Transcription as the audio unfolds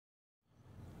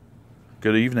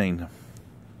Good evening,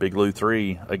 Big Lou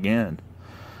 3 again.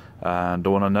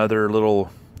 Doing another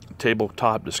little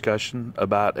tabletop discussion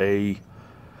about a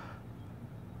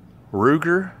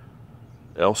Ruger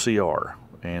LCR,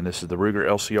 and this is the Ruger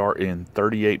LCR in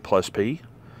 38+P,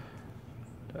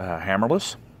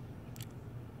 hammerless.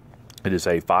 It is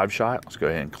a 5-shot. Let's go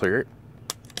ahead and clear it.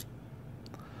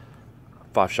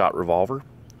 5-shot revolver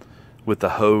with the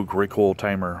Hogue recoil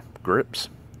tamer grips.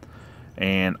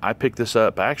 And I picked this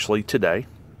up actually today,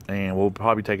 and we'll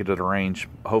probably take it to the range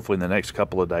hopefully in the next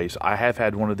couple of days. I have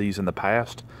had one of these in the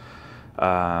past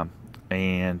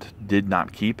and did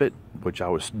not keep it, which I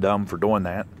was dumb for doing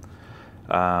that.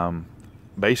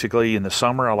 Basically, in the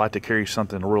summer, I like to carry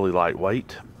something really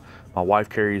lightweight. My wife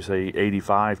carries a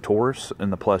 85 Taurus in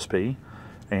the plus P,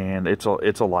 and it's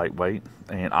a lightweight,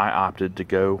 and I opted to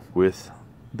go with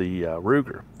the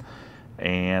Ruger.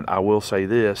 And I will say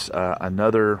this,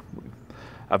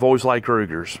 I've always liked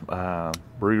Rugers.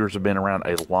 Rugers have been around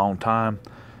a long time,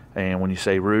 and when you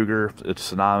say Ruger,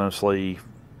 it's synonymously,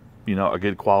 a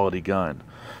good quality gun.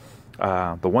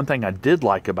 The one thing I did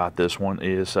like about this one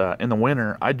is in the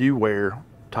winter, I do wear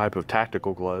type of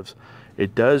tactical gloves.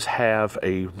 It does have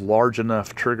a large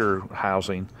enough trigger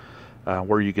housing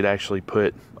where you could actually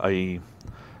put a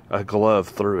glove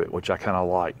through it, which I kind of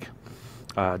like.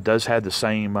 It does have the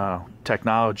same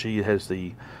technology. It has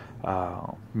the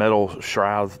metal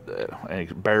shroud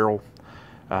barrel,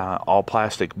 all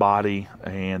plastic body,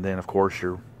 and then of course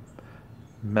your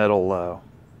metal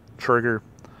trigger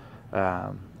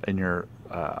and your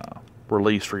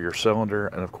release for your cylinder,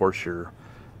 and of course your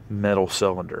metal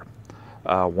cylinder.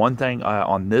 One thing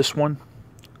on this one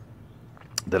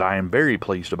that I am very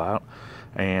pleased about,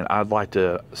 and I'd like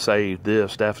to say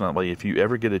this definitely, if you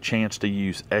ever get a chance to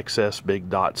use XS big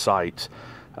dot sights,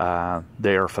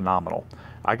 they are phenomenal.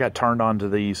 I got turned on to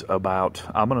these about,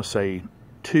 I'm going to say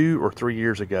 2 or 3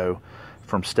 years ago,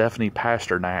 from Stephanie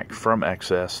Pasternak from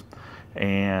XS,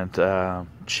 and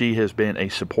she has been a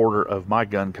supporter of my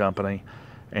gun company,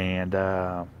 and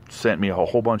sent me a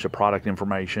whole bunch of product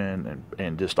information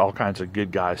and just all kinds of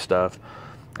good guy stuff.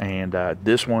 And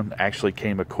this one actually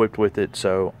came equipped with it,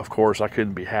 so of course I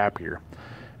couldn't be happier.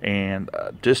 And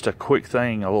just a quick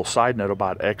thing, a little side note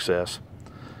about XS.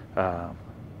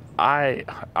 I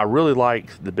really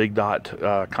like the big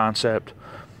dot concept.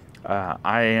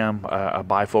 I am a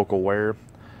bifocal wearer,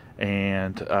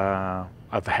 and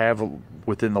I've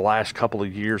within the last couple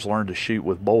of years learned to shoot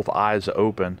with both eyes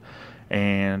open,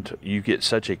 and you get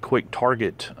such a quick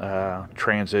target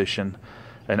transition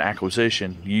and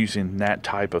acquisition using that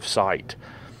type of sight.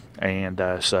 And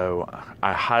so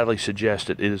I highly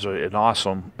suggest it. It is an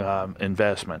awesome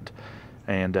investment.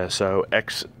 And so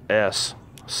XS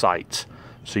sights,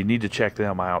 so you need to check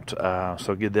them out.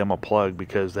 So give them a plug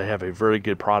because they have a very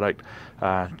good product.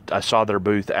 I saw their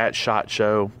booth at SHOT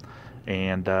Show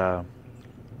and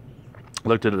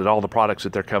looked at all the products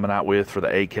that they're coming out with for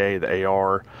the AK, the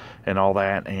AR, and all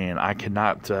that, and I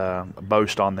cannot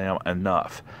boast on them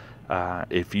enough.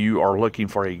 If you are looking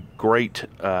for a great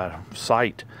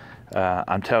sight,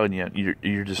 I'm telling you,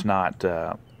 you're just not,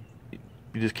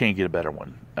 you just can't get a better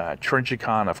one.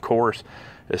 Trenchicon, of course,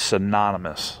 is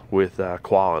synonymous with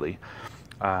quality,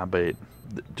 but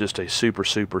just a super,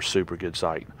 super, super good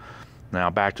sight. Now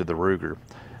back to the Ruger.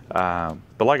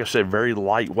 But like I said, very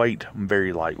lightweight,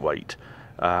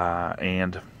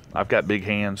 and I've got big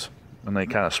hands, and they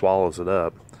kind of swallows it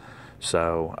up.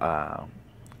 So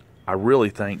I really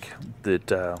think that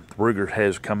Ruger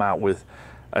has come out with,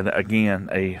 again,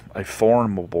 a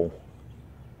formidable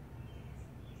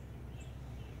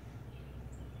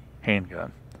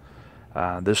handgun.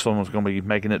 This one was going to be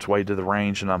making its way to the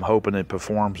range, and I'm hoping it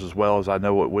performs as well as I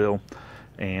know it will.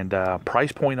 And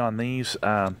price point on these,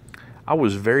 I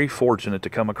was very fortunate to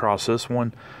come across this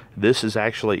one. This is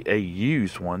actually a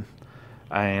used one,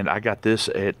 and I got this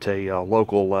at a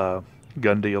local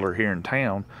gun dealer here in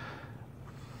town.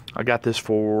 I got this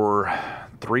for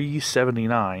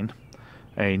 $379.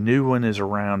 A new one is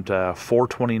around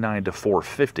 $429 to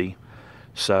 $450.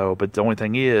 So, but the only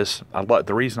thing is,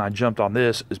 the reason I jumped on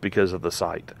this is because of the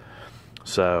sight.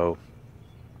 So,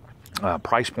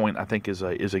 price point I think is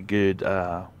a good,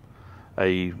 an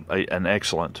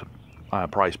excellent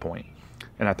price point,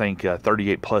 and I think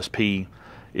 38+P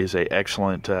is a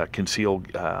excellent concealed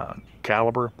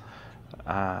caliber.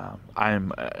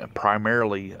 I'm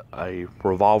primarily a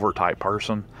revolver type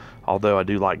person, although I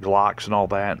do like Glocks and all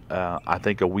that. I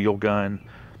think a wheel gun,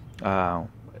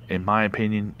 in my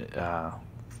opinion,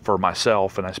 for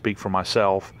myself, and I speak for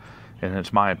myself, and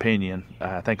it's my opinion,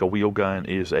 I think a wheel gun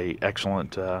is a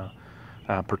excellent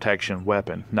protection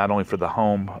weapon, not only for the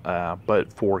home,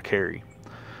 but for carry.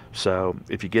 So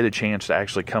if you get a chance to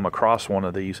actually come across one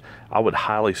of these, I would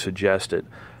highly suggest it.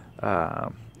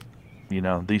 You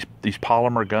know, these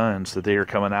polymer guns that they are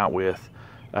coming out with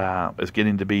is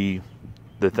getting to be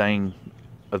the thing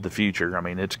of the future. I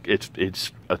mean,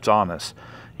 it's on us.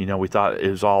 You know, we thought it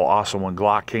was all awesome when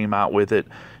Glock came out with it.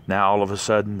 Now all of a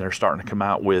sudden they're starting to come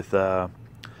out with handguns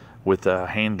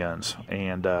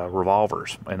and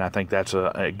revolvers, and I think that's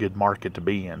a good market to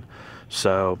be in.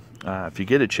 So if you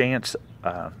get a chance,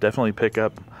 definitely pick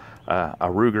up a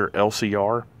Ruger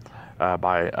LCR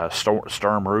by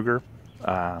Sturm Ruger,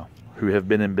 who have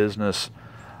been in business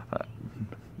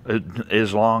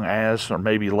as long as, or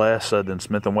maybe less, than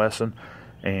Smith & Wesson.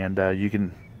 And you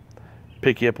can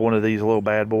pick you up one of these little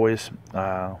bad boys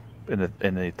in the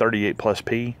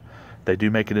 38+P. They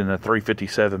do make it in a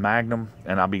 357 Magnum,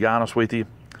 and I'll be honest with you,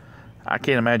 I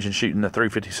can't imagine shooting the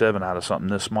 357 out of something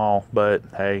this small. But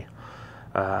hey,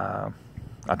 I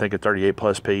think a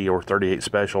 38+P or 38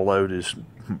 special load is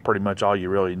pretty much all you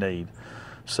really need.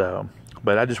 So,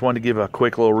 but I just wanted to give a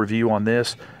quick little review on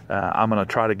this. I'm going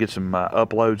to try to get some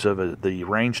uploads of the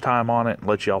range time on it and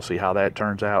let you all see how that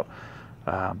turns out.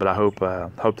 But I hope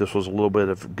this was a little bit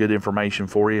of good information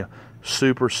for you.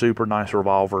 Super nice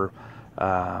revolver.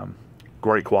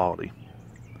 Great quality.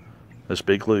 This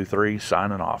Big Lou 3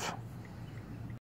 signing off.